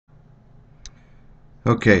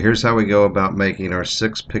Okay, here's how we go about making our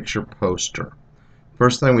 6-picture poster.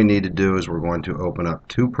 First thing we need to do is we're going to open up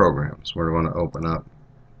two programs. We're going to open up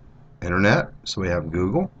Internet, so we have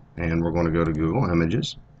Google, and we're going to go to Google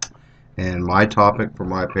Images. And my topic for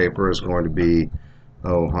my paper is going to be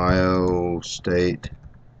Ohio State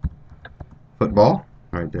football.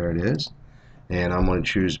 Right there it is. And I'm going to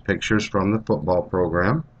choose pictures from the football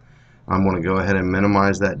program. I'm going to go ahead and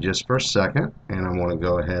minimize that just for a second, and I'm going to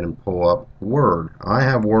go ahead and pull up Word. I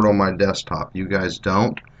have Word on my desktop. You guys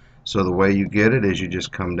don't. So the way you get it is you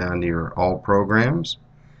just come down to your All Programs,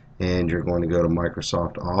 and you're going to go to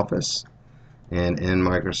Microsoft Office. And in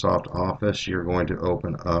Microsoft Office, you're going to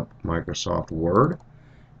open up Microsoft Word,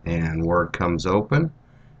 and Word comes open,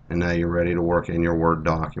 and now you're ready to work in your Word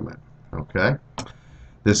document. Okay?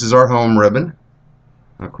 This is our home ribbon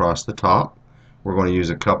across the top. We're going to use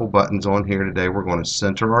a couple buttons on here today. We're going to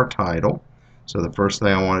center our title. So the first thing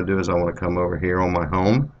I want to do is I want to come over here on my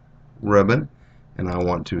home ribbon, and I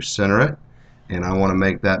want to center it, and I want to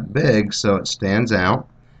make that big so it stands out.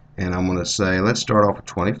 And I'm going to say, let's start off with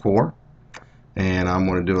 24, and I'm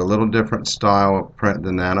going to do a little different style of print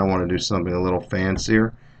than that. I want to do something a little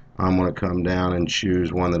fancier. I'm going to come down and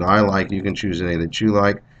choose one that I like. You can choose any that you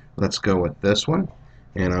like. Let's go with this one,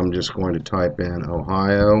 and I'm just going to type in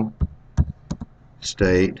Ohio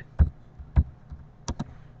State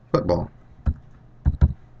football.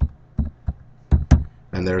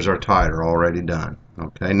 And there's our title already done.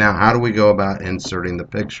 Okay, now how do we go about inserting the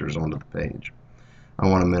pictures onto the page? I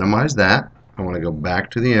want to minimize that. I want to go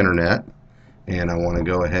back to the internet, and I want to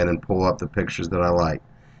go ahead and pull up the pictures that I like.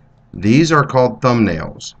 These are called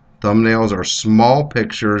thumbnails. Thumbnails are small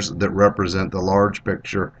pictures that represent the large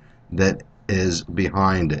picture that is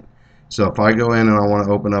behind it. So if I go in and I want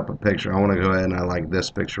to open up a picture, I want to go ahead and I like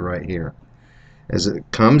this picture right here. As it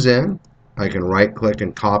comes in, I can right click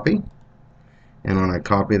and copy, and when I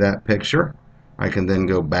copy that picture, I can then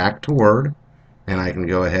go back to Word, and I can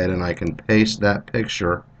go ahead and I can paste that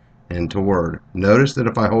picture into Word. Notice that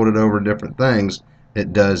if I hold it over different things,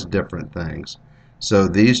 it does different things. So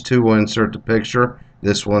these two will insert the picture,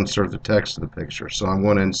 this will insert the text of the picture. So I'm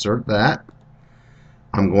going to insert that.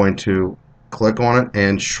 I'm going to click on it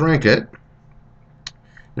and shrink it.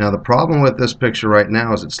 Now the problem with this picture right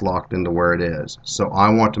now is it's locked into where it is. So I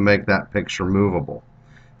want to make that picture movable.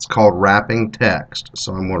 It's called wrapping text.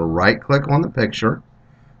 So I'm going to right click on the picture.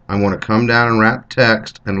 I'm going to come down and wrap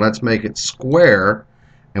text, and let's make it square.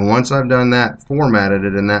 And once I've done that, formatted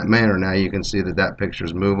it in that manner, now you can see that that picture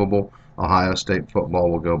is movable. Ohio State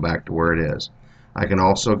football will go back to where it is. I can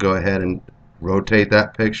also go ahead and rotate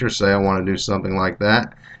that picture, say I want to do something like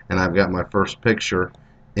that, and I've got my first picture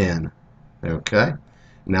in. Okay,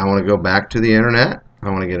 now I want to go back to the internet. I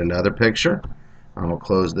want to get another picture. I will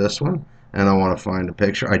close this one, and I want to find a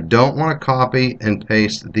picture. I don't want to copy and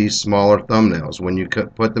paste these smaller thumbnails. When you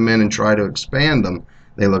put them in and try to expand them,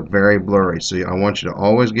 they look very blurry. So I want you to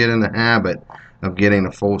always get in the habit of getting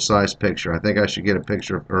a full-size picture. I think I should get a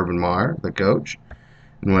picture of Urban Meyer, the coach.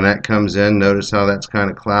 And when that comes in, notice how that's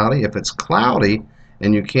kind of cloudy. If it's cloudy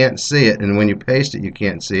and you can't see it, and when you paste it you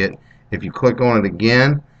can't see it, if you click on it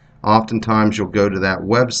again, oftentimes you'll go to that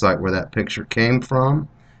website where that picture came from,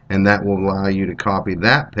 and that will allow you to copy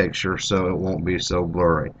that picture so it won't be so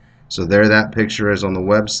blurry. So there that picture is on the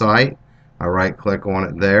website. I right click on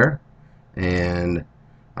it there, and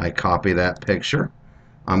I copy that picture.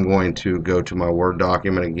 I'm going to go to my Word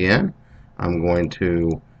document again. I'm going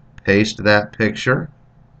to paste that picture.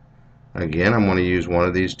 Again, I'm going to use one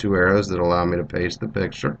of these two arrows that allow me to paste the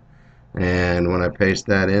picture. And when I paste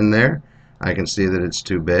that in there, I can see that it's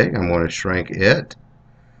too big. I'm going to shrink it.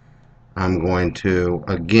 I'm going to,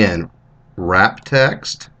 again, wrap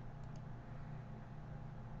text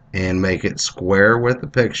and make it square with the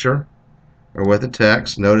picture or with the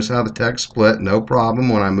text. Notice how the text split. No problem.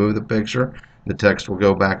 When I move the picture, the text will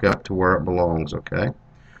go back up to where it belongs. Okay.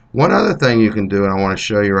 One other thing you can do, and I want to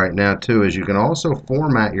show you right now too, is you can also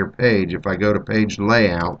format your page. If I go to page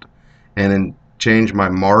layout and then change my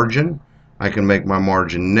margin, I can make my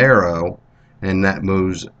margin narrow, and that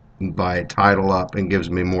moves by title up and gives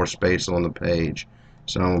me more space on the page.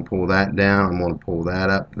 So I'm going to pull that down, I'm going to pull that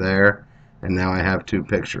up there, and now I have two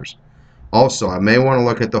pictures. Also, I may want to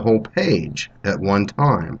look at the whole page at one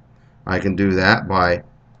time. I can do that by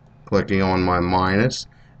clicking on my minus,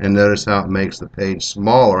 and notice how it makes the page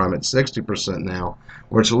smaller. I'm at 60% now,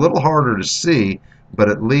 where it's a little harder to see, but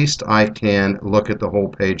at least I can look at the whole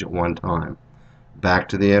page at one time. Back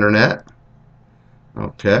to the internet.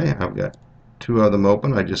 Okay, I've got two of them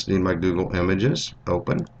open. I just need my Google Images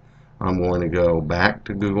open. I'm going to go back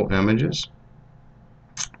to Google Images.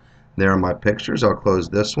 There are my pictures. I'll close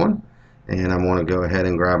this one, And I'm going to go ahead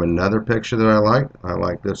and grab another picture that I like. I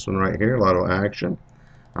like this one right here, a lot of action.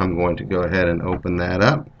 I'm going to go ahead and open that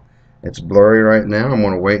up. It's blurry right now. I'm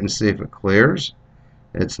going to wait and see if it clears.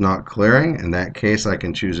 It's not clearing. In that case, I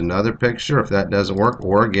can choose another picture if that doesn't work,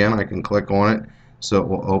 or again, I can click on it so it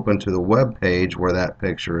will open to the web page where that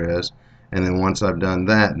picture is. And then once I've done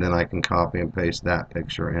that, then I can copy and paste that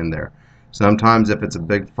picture in there. Sometimes if it's a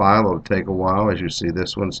big file, it'll take a while. As you see,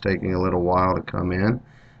 this one's taking a little while to come in.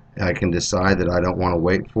 I can decide that I don't want to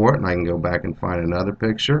wait for it, and I can go back and find another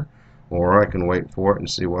picture, or I can wait for it and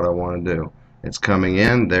see what I want to do. It's coming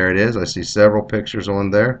in. There it is. I see several pictures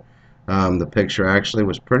on there. The picture actually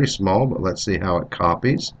was pretty small, but let's see how it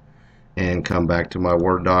copies and come back to my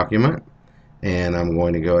Word document. And I'm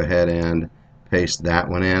going to go ahead and paste that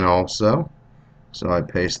one in also. So I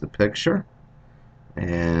paste the picture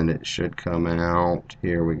and it should come out.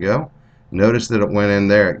 Here we go. Notice that it went in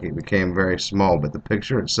there. It became very small, but the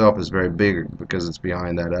picture itself is very big because it's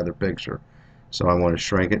behind that other picture. So I'm going to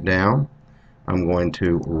shrink it down. I'm going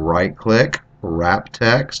to right click, wrap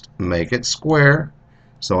text, make it square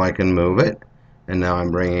so I can move it. And now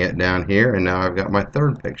I'm bringing it down here, and now I've got my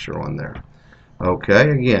third picture on there.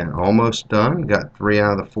 Okay, again, almost done. Got 3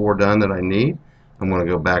 out of the 4 done that I need. I'm going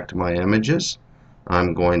to go back to my images.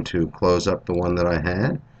 I'm going to close up the one that I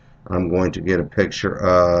had. I'm going to get a picture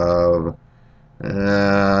of,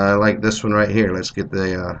 like this one right here. Let's get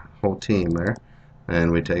the whole team there.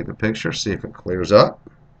 And we take the picture, see if it clears up.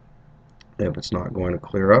 If it's not going to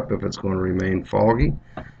clear up, if it's going to remain foggy,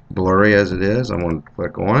 blurry as it is, I'm going to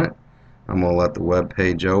click on it. I'm going to let the web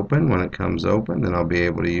page open. When it comes open, then I'll be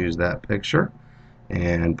able to use that picture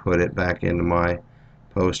and put it back into my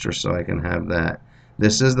poster so I can have that.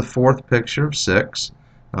 This is the 4th picture of 6.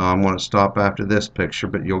 I'm going to stop after this picture,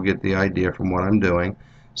 but you'll get the idea from what I'm doing.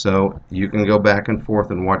 So you can go back and forth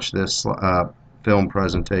and watch this film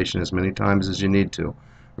presentation as many times as you need to.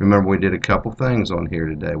 Remember, we did a couple things on here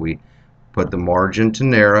today. We put the margin to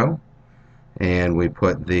narrow, and we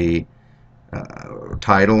put the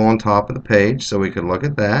title on top of the page so we could look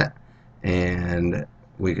at that, and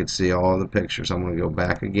we could see all of the pictures. I'm going to go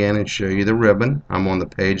back again and show you the ribbon. I'm on the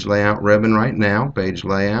page layout ribbon right now. Page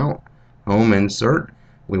layout, home, insert.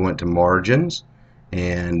 We went to margins,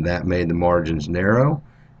 and that made the margins narrow,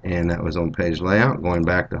 and that was on page layout. Going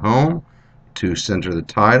back to home to center the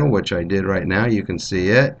title, which I did right now. You can see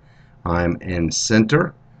it. I'm in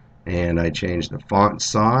center, and I changed the font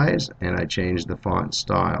size, and I changed the font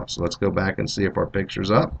style. So let's go back and see if our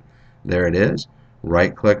picture's up. There it is.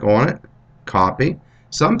 Right click on it, copy.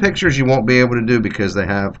 Some pictures you won't be able to do because they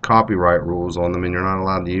have copyright rules on them and you're not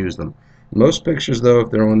allowed to use them. Most pictures though,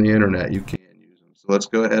 if they're on the internet, you can use them. So let's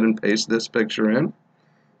go ahead and paste this picture in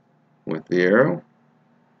with the arrow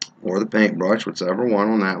or the paintbrush, whichever one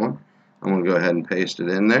on that one. I'm going to go ahead and paste it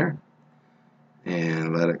in there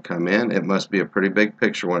and let it come in. It must be a pretty big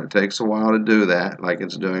picture. When it takes a while to do that, like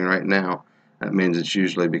it's doing right now, that means it's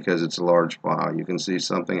usually because it's a large file. You can see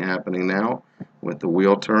something happening now with the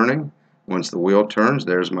wheel turning. Once the wheel turns,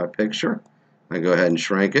 there's my picture. I go ahead and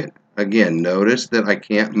shrink it. Again, notice that I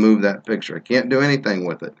can't move that picture. I can't do anything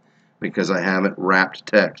with it because I haven't wrapped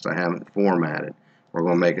text. I haven't formatted. We're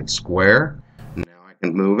going to make it square. Now I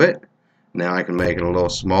can move it. Now I can make it a little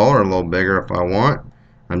smaller, a little bigger if I want.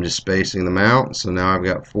 I'm just spacing them out. So now I've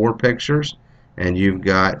got 4 pictures, and you've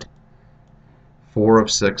got 4 of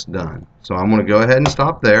 6 done. So I'm going to go ahead and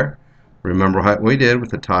stop there. Remember what we did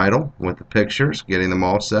with the title, with the pictures, getting them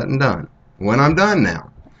all set and done. When I'm done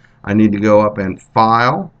now, I need to go up and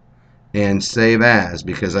File and Save As,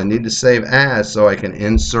 because I need to save as so I can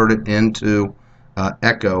insert it into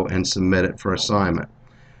Echo and submit it for assignment.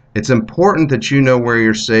 It's important that you know where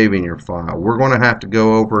you're saving your file. We're going to have to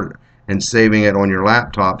go over and saving it on your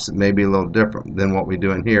laptops. It may be a little different than what we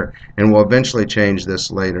do in here, and we'll eventually change this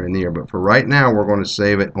later in the year. But for right now, we're going to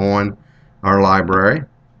save it on our library.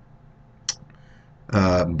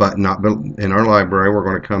 But not in our library. We're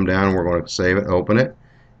going to come down and we're going to save it, open it,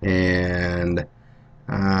 and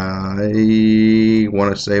I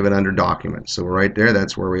want to save it under Documents. So right there,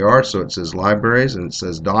 that's where we are. So it says Libraries and it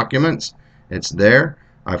says Documents. It's there.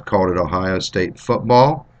 I've called it Ohio State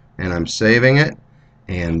Football, and I'm saving it.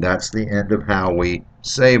 And that's the end of how we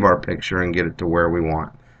save our picture and get it to where we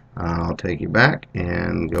want. I'll take you back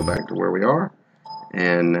and go back to where we are.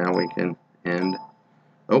 And now we can end.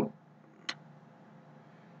 Oh,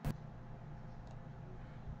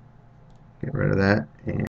 get rid of that. And